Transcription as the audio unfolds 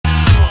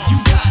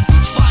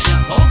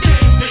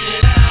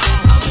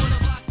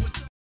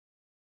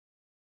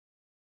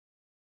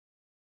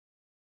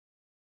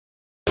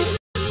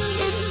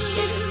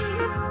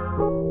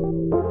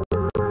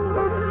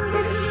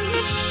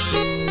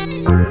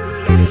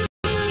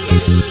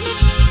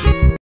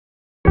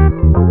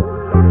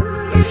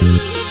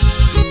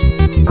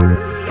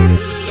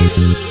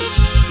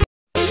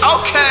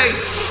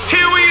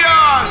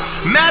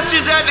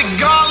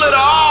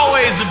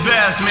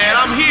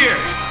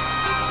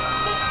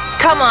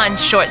Come on,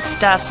 short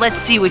stuff, let's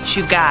see what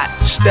you got.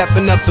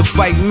 Stepping up to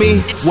fight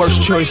me,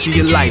 worst choice of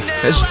your life.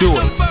 Let's do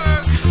it.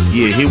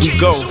 Yeah, here we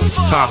go.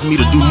 Time for me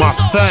to do my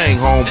thing,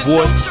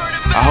 homeboy.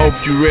 I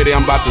hope you ready.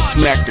 I'm about to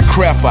smack the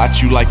crap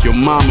out you like your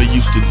mama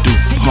used to do,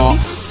 punk.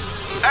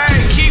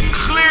 Hey, keep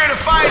clear the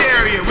fight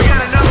area. We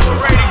got another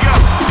one ready to go.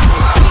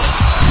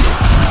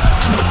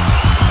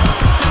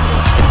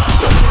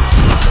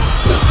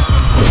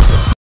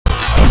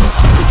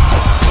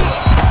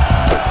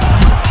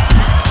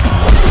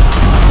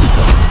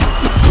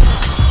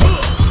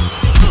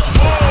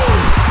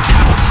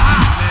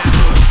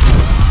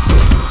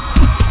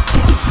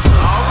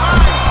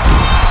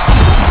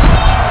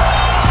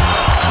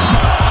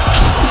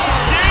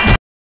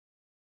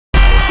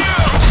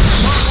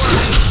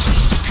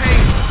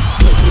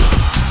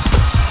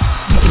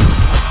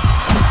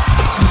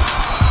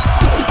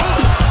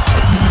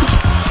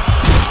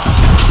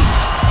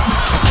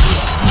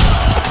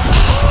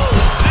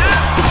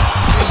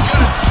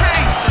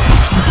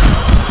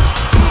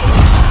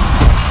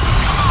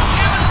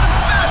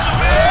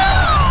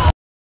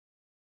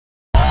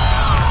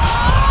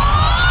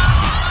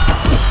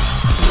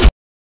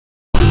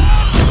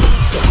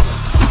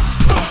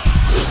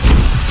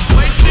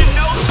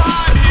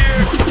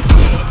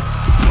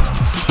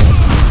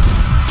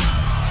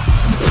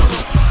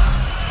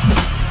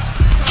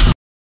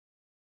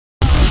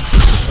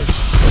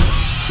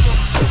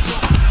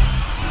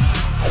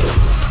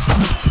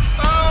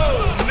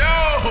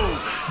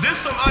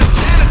 Some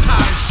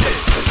unsanitized shit.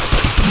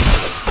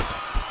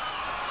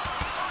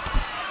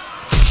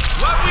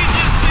 What we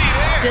just see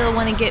there? Still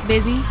wanna get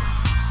busy?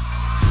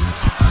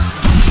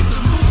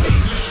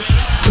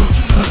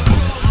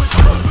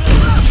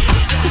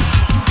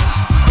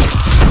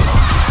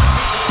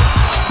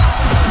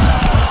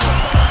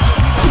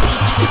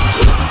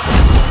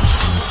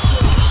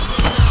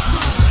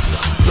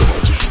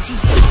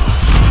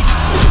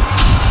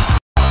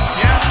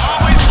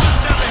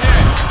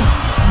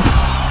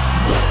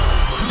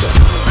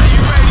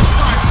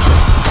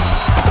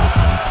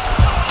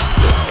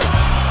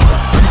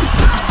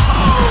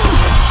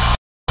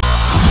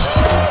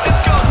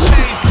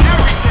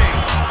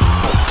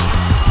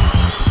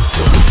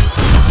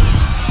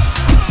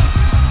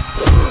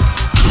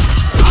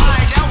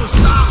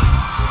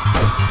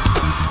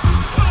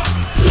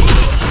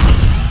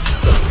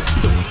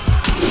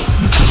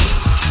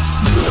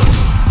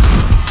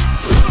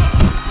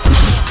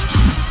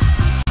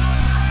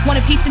 Want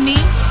a piece of me?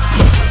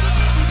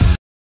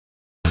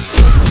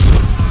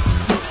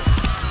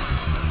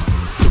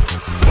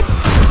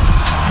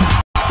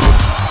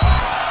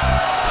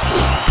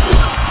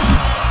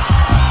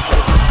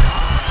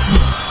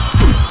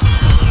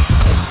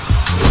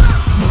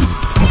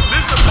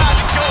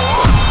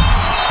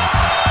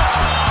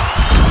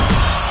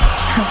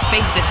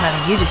 Face it,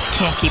 honey, you just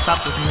can't keep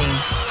up with me.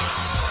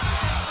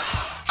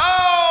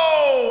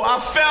 Oh, I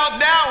felt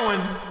that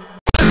one.